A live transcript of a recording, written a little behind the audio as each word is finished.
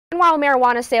while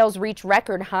marijuana sales reach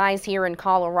record highs here in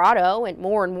Colorado and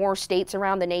more states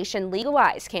around the nation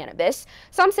legalize cannabis,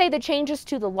 some say the changes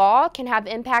to the law can have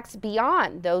impacts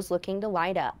beyond those looking to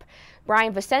light up.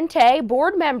 Brian Vicente,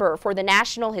 board member for the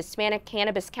National Hispanic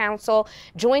Cannabis Council,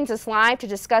 joins us live to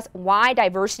discuss why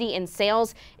diversity in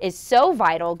sales is so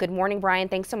vital. Good morning, Brian.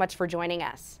 Thanks so much for joining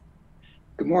us.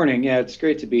 Good morning. Yeah, it's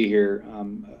great to be here.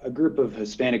 A group of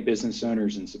Hispanic business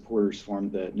owners and supporters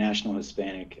formed the National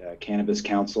Hispanic Cannabis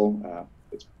Council.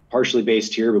 It's partially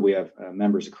based here, but we have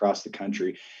members across the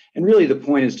country. And really the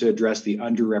point is to address the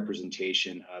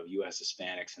underrepresentation of U.S.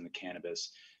 Hispanics in the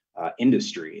cannabis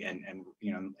industry. And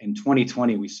you know, in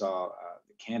 2020, we saw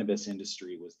the cannabis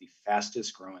industry was the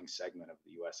fastest growing segment of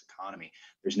the U.S. economy.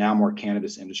 There's now more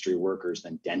cannabis industry workers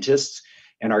than dentists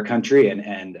in our country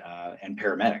and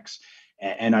paramedics.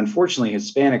 And unfortunately,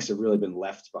 Hispanics have really been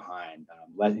left behind.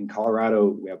 In Colorado,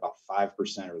 we have about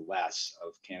 5% or less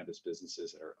of cannabis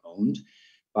businesses that are owned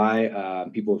by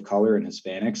people of color and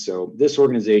Hispanics. So this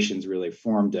organization is really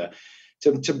formed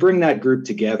to bring that group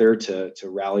together to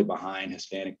rally behind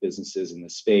Hispanic businesses in the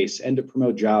space and to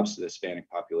promote jobs to the Hispanic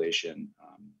population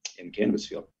in the cannabis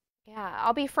field. Yeah,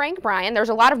 I'll be frank, Brian, there's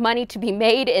a lot of money to be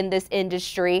made in this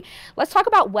industry. Let's talk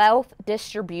about wealth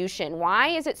distribution. Why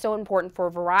is it so important for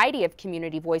a variety of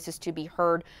community voices to be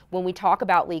heard when we talk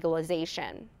about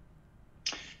legalization?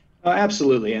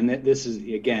 Absolutely. And this is,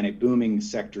 again, a booming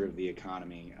sector of the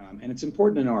economy. And it's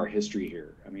important to know our history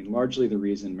here. I mean, largely the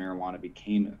reason marijuana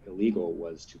became illegal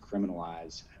was to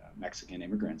criminalize Mexican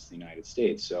immigrants in the United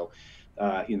States. So,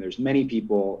 there's many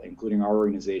people, including our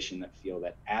organization, that feel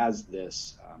that as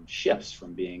this shifts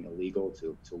from being illegal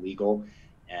to legal,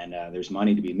 and there's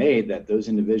money to be made, that those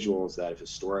individuals that have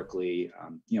historically,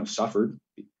 suffered,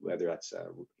 whether that's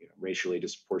racially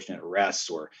disproportionate arrests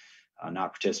or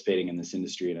not participating in this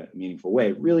industry in a meaningful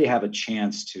way, really have a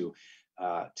chance to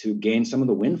gain some of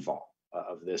the windfall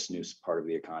of this new part of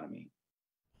the economy.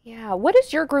 Yeah, what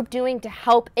is your group doing to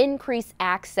help increase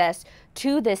access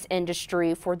to this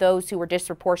industry for those who were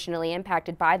disproportionately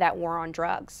impacted by that war on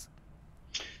drugs?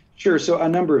 Sure. So a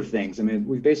number of things. I mean,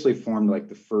 we've basically formed like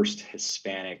the first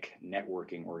Hispanic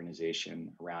networking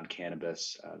organization around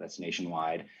cannabis that's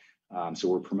nationwide. So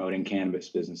we're promoting cannabis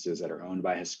businesses that are owned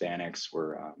by Hispanics.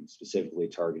 We're specifically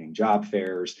targeting job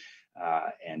fairs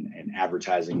and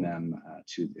advertising them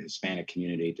to the Hispanic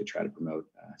community to try to promote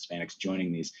Hispanics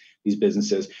joining these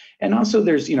businesses. And also,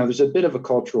 there's a bit of a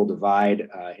cultural divide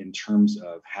in terms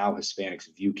of how Hispanics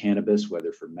view cannabis,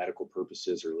 whether for medical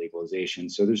purposes or legalization.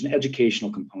 So there's an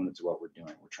educational component to what we're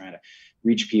doing. We're trying to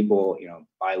reach people,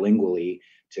 bilingually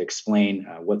to explain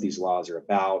what these laws are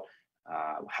about.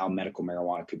 How medical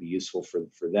marijuana could be useful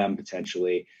for them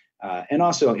potentially, and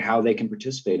also how they can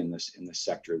participate in this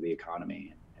sector of the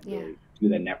economy and really do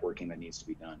the networking that needs to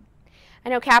be done. I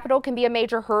know capital can be a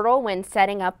major hurdle when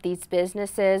setting up these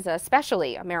businesses,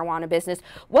 especially a marijuana business.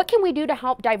 What can we do to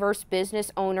help diverse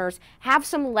business owners have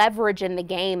some leverage in the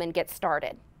game and get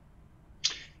started?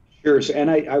 Sure. So,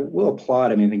 and I will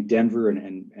applaud. I mean, I think Denver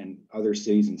and other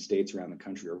cities and states around the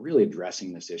country are really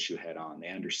addressing this issue head on. They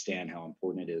understand how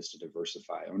important it is to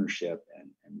diversify ownership and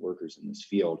workers in this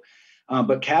field.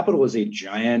 But capital is a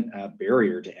giant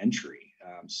barrier to entry.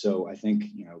 So I think,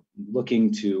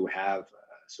 looking to have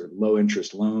sort of low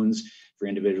interest loans for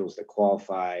individuals that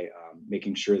qualify,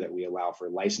 making sure that we allow for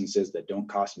licenses that don't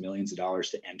cost millions of dollars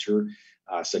to enter,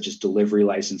 such as delivery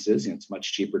licenses. It's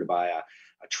much cheaper to buy a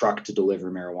truck to deliver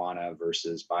marijuana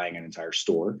versus buying an entire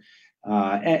store,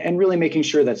 and really making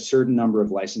sure that certain number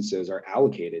of licenses are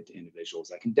allocated to individuals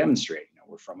that can demonstrate,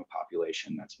 we're from a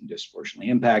population that's been disproportionately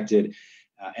impacted.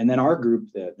 And then our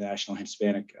group, the National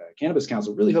Hispanic Cannabis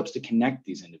Council, really hopes to connect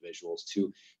these individuals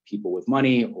to people with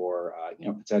money or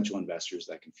potential investors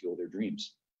that can fuel their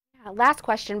dreams. Last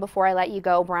question before I let you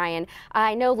go, Brian.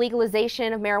 I know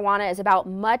legalization of marijuana is about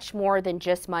much more than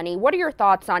just money. What are your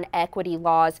thoughts on equity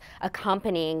laws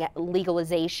accompanying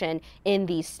legalization in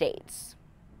these states?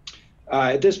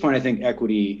 At this point, I think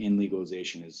equity in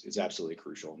legalization is absolutely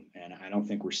crucial. And I don't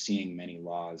think we're seeing many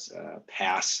laws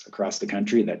pass across the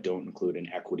country that don't include an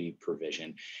equity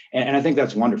provision. And I think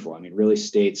that's wonderful. I mean, really,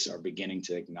 states are beginning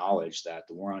to acknowledge that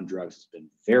the war on drugs has been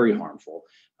very harmful,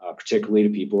 particularly to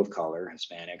people of color,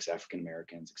 Hispanics, African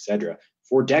Americans, et cetera,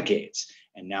 for decades.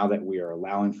 And now that we are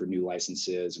allowing for new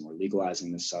licenses and we're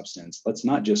legalizing this substance, let's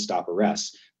not just stop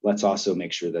arrests. Let's also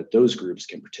make sure that those groups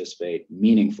can participate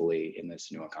meaningfully in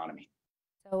this new economy.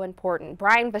 So important.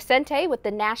 Brian Vicente with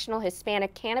the National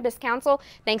Hispanic Cannabis Council,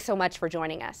 thanks so much for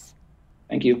joining us.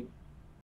 Thank you.